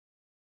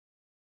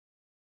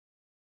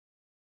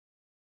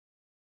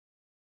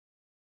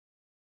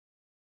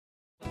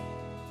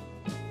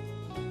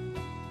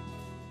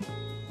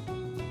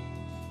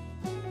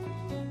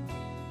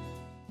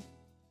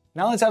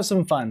Now let's have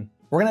some fun.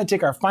 We're gonna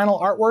take our final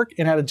artwork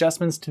and add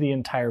adjustments to the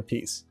entire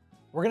piece.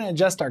 We're gonna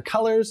adjust our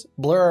colors,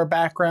 blur our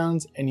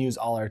backgrounds, and use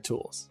all our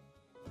tools.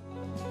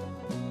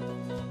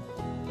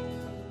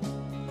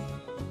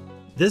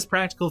 This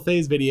practical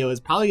phase video is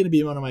probably gonna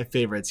be one of my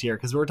favorites here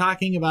because we're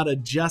talking about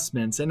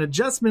adjustments, and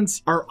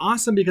adjustments are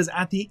awesome because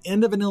at the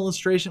end of an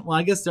illustration, well,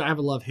 I guess I have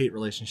a love-hate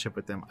relationship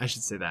with them. I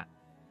should say that.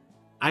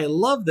 I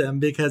love them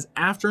because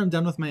after I'm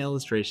done with my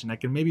illustration, I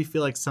can maybe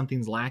feel like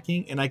something's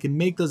lacking and I can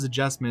make those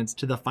adjustments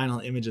to the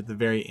final image at the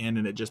very end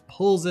and it just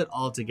pulls it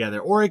all together.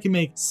 Or I can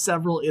make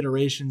several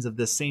iterations of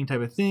the same type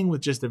of thing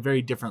with just a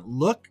very different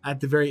look at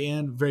the very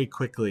end very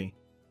quickly.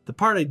 The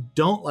part I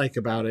don't like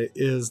about it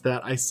is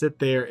that I sit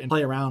there and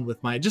play around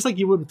with just like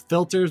you would with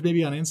filters,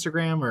 maybe on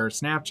Instagram or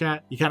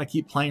Snapchat, you kind of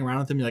keep playing around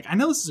with them. You're like, I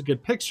know this is a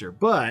good picture,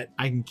 but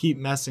I can keep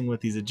messing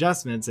with these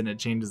adjustments and it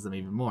changes them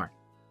even more.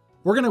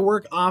 We're gonna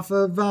work off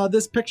of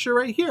this picture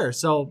right here.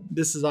 So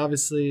this is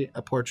obviously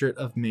a portrait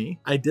of me.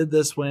 I did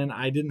this when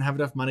I didn't have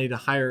enough money to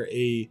hire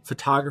a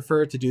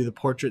photographer to do the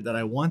portrait that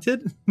I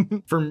wanted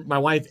for my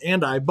wife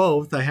and I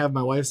both. I have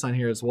my wife's on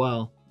here as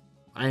well.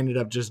 I ended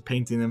up just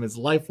painting them as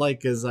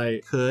lifelike as I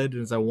could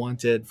and as I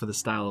wanted for the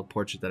style of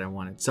portrait that I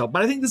wanted. So,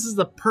 but I think this is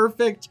the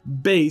perfect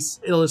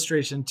base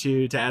illustration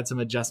to add some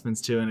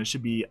adjustments to, and it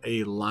should be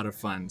a lot of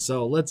fun.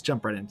 So let's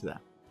jump right into that.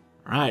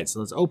 All right, so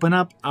let's open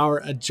up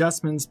our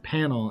adjustments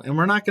panel, and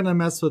we're not gonna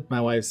mess with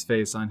my wife's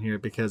face on here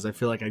because I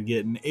feel like I'd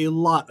get in a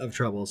lot of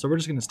trouble. So we're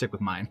just gonna stick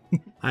with mine.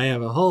 I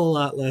have a whole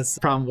lot less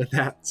problem with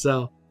that.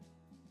 So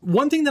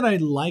one thing that I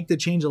like to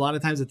change a lot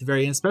of times at the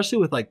very end, especially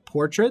with like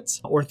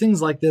portraits or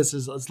things like this,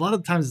 is a lot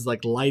of times is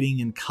like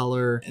lighting and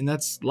color. And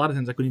that's a lot of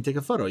times like when you take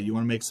a photo, you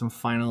wanna make some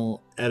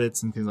final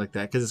edits and things like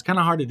that, because it's kind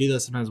of hard to do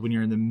that sometimes when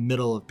you're in the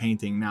middle of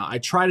painting. Now, I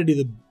try to do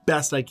the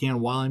best I can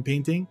while I'm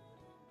painting,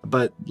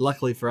 but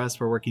luckily for us,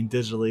 we're working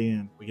digitally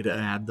and we get to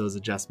add those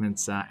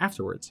adjustments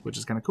afterwards, which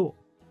is kind of cool.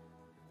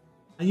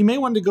 You may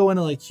want to go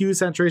into like hue,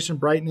 saturation,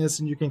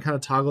 brightness, and you can kind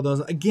of toggle those.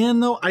 Again,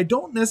 though, I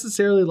don't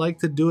necessarily like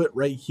to do it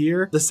right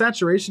here. The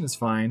saturation is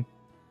fine.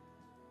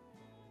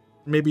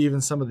 Maybe even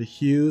some of the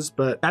hues,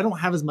 but I don't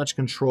have as much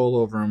control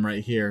over them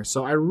right here.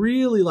 So I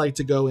really like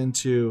to go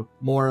into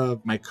more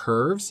of my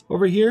curves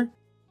over here.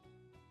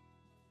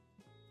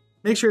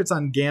 Make sure it's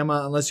on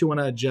gamma unless you want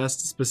to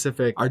adjust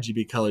specific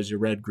RGB colors, your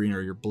red, green,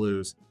 or your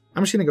blues.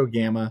 I'm just gonna go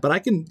gamma, but I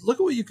can look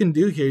at what you can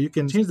do here. You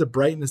can change the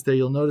brightness there.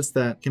 You'll notice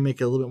that can make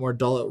it a little bit more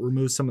dull. It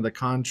removes some of the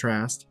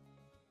contrast.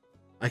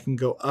 I can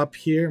go up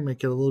here,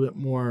 make it a little bit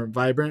more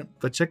vibrant,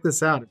 but check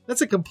this out.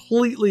 That's a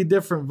completely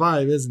different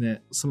vibe, isn't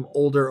it? Some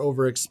older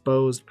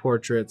overexposed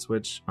portraits,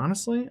 which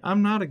honestly,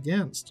 I'm not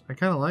against. I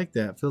kind of like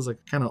that. It feels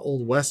like kind of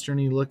old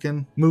Western-y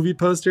looking movie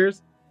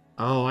posters.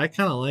 Oh, I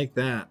kind of like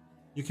that.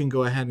 You can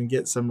go ahead and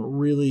get some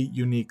really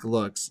unique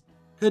looks.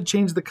 Could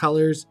change the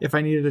colors if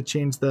I needed to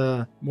change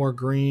the more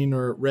green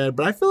or red,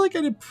 but I feel like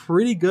I did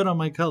pretty good on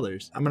my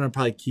colors. I'm gonna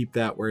probably keep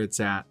that where it's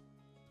at.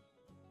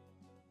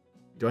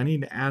 Do I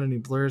need to add any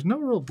blurs? No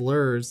real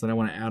blurs that I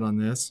wanna add on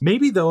this.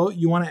 Maybe though,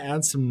 you wanna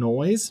add some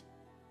noise.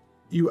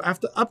 You have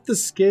to up the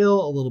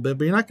scale a little bit,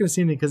 but you're not gonna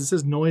see anything because it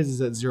says noise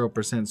is at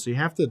 0%. So you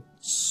have to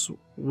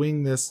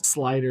swing this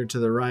slider to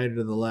the right or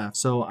to the left.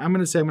 So I'm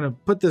gonna say I'm gonna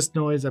put this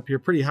noise up here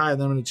pretty high,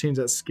 then I'm gonna change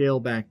that scale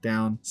back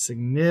down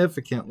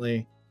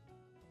significantly.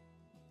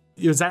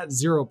 It was at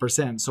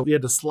 0%, so we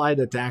had to slide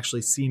it to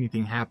actually see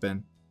anything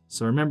happen.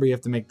 So remember, you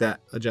have to make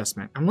that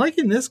adjustment. I'm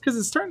liking this because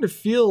it's starting to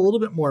feel a little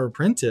bit more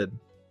printed.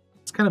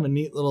 It's kind of a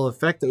neat little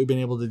effect that we've been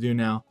able to do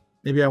now.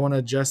 Maybe I wanna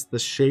adjust the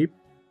shape.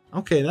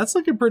 Okay, that's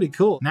looking pretty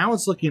cool. Now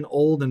it's looking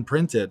old and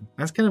printed.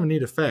 That's kind of a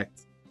neat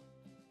effect.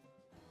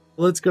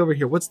 Let's go over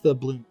here. What's the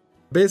bloom?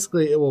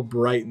 Basically, it will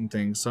brighten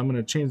things. So I'm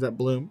gonna change that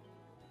bloom.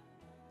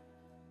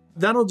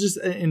 That'll just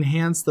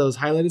enhance those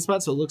highlighted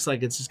spots so it looks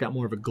like it's just got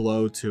more of a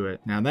glow to it.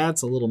 Now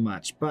that's a little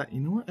much, but you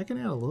know what? I can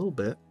add a little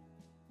bit.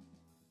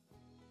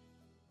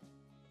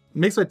 It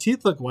makes my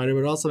teeth look whiter,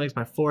 but it also makes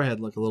my forehead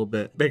look a little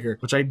bit bigger,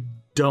 which I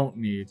don't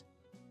need.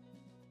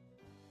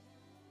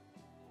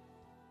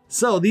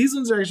 So these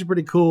ones are actually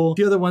pretty cool. A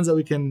few other ones that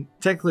we can,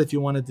 technically if you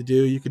wanted to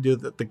do, you could do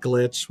the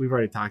glitch. We've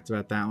already talked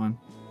about that one.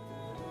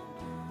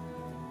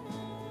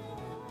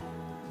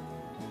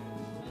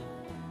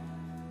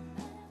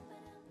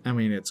 I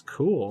mean, it's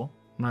cool.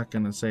 I'm not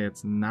gonna say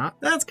it's not.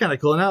 That's kind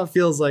of cool. Now it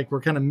feels like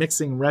we're kind of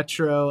mixing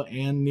retro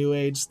and new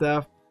age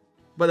stuff,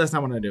 but that's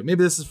not what I do.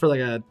 Maybe this is for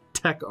like a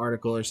tech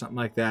article or something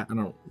like that. I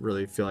don't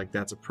really feel like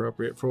that's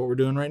appropriate for what we're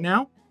doing right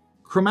now.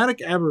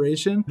 Chromatic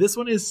aberration. This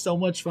one is so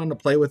much fun to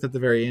play with at the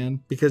very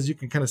end because you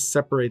can kind of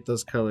separate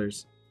those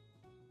colors.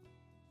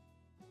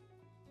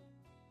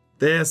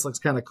 This looks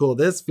kind of cool.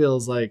 This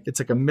feels like it's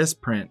like a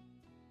misprint.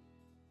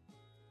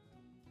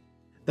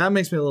 That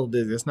makes me a little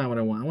dizzy. That's not what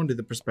I want. I want to do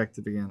the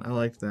perspective again. I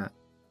like that.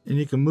 And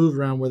you can move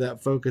around where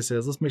that focus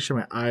is. Let's make sure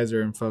my eyes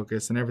are in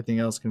focus and everything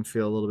else can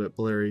feel a little bit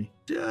blurry.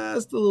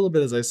 Just a little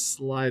bit as I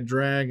slide,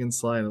 drag and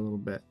slide a little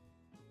bit.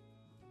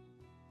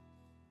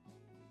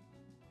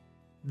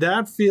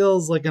 That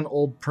feels like an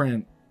old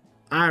print.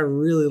 I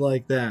really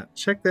like that.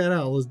 Check that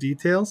out, all those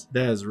details.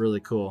 That is really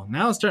cool.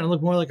 Now it's starting to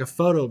look more like a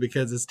photo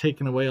because it's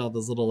taken away all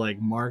those little like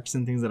marks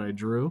and things that I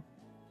drew.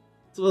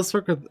 So let's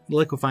work with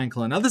liquefying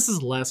color. Now this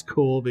is less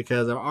cool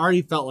because I've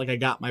already felt like I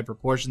got my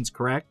proportions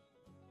correct.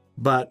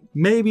 But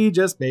maybe,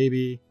 just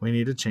maybe, we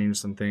need to change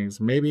some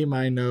things. Maybe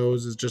my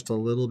nose is just a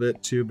little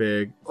bit too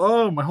big.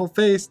 Oh, my whole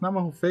face, not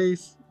my whole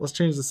face. Let's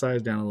change the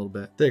size down a little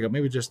bit. There you go,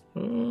 maybe just a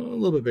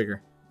little bit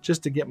bigger,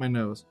 just to get my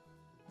nose.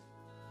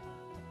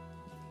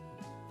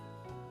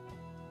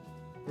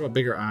 What about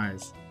bigger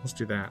eyes? Let's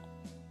do that.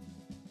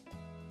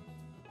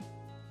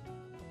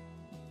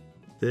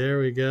 There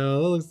we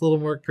go, that looks a little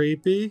more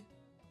creepy.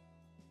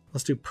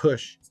 Let's do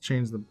push. Let's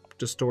change the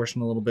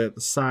distortion a little bit,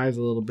 the size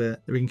a little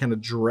bit. We can kind of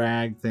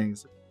drag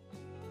things.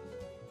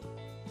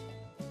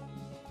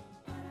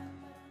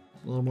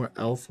 A little more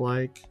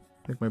elf-like.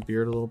 Make my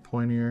beard a little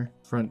pointier.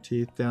 Front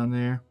teeth down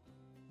there.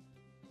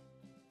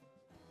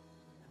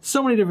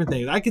 So many different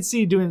things. I could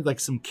see doing like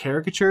some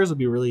caricatures would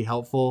be really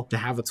helpful to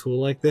have a tool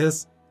like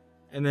this.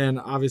 And then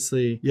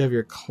obviously you have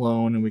your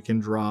clone and we can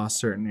draw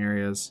certain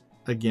areas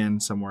again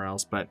somewhere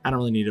else, but I don't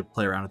really need to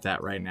play around with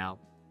that right now.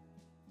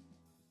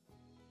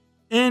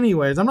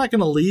 Anyways, I'm not going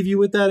to leave you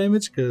with that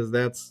image because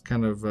that's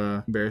kind of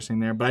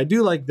embarrassing there. But I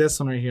do like this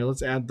one right here.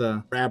 Let's add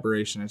the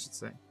aberration, I should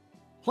say.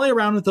 Play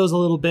around with those a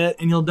little bit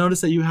and you'll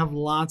notice that you have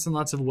lots and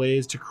lots of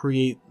ways to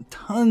create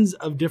tons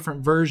of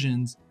different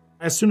versions.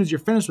 As soon as you're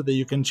finished with it,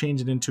 you can change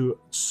it into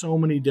so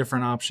many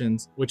different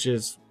options, which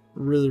is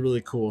really, really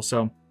cool.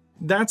 So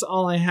that's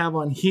all I have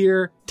on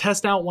here.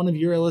 Test out one of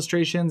your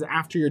illustrations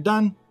after you're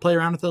done. Play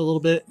around with it a little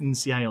bit and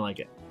see how you like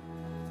it.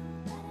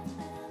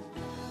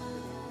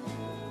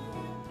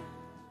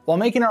 While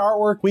making our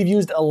artwork, we've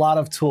used a lot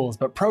of tools,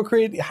 but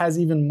Procreate has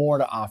even more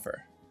to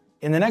offer.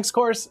 In the next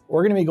course,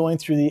 we're going to be going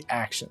through the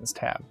Actions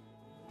tab.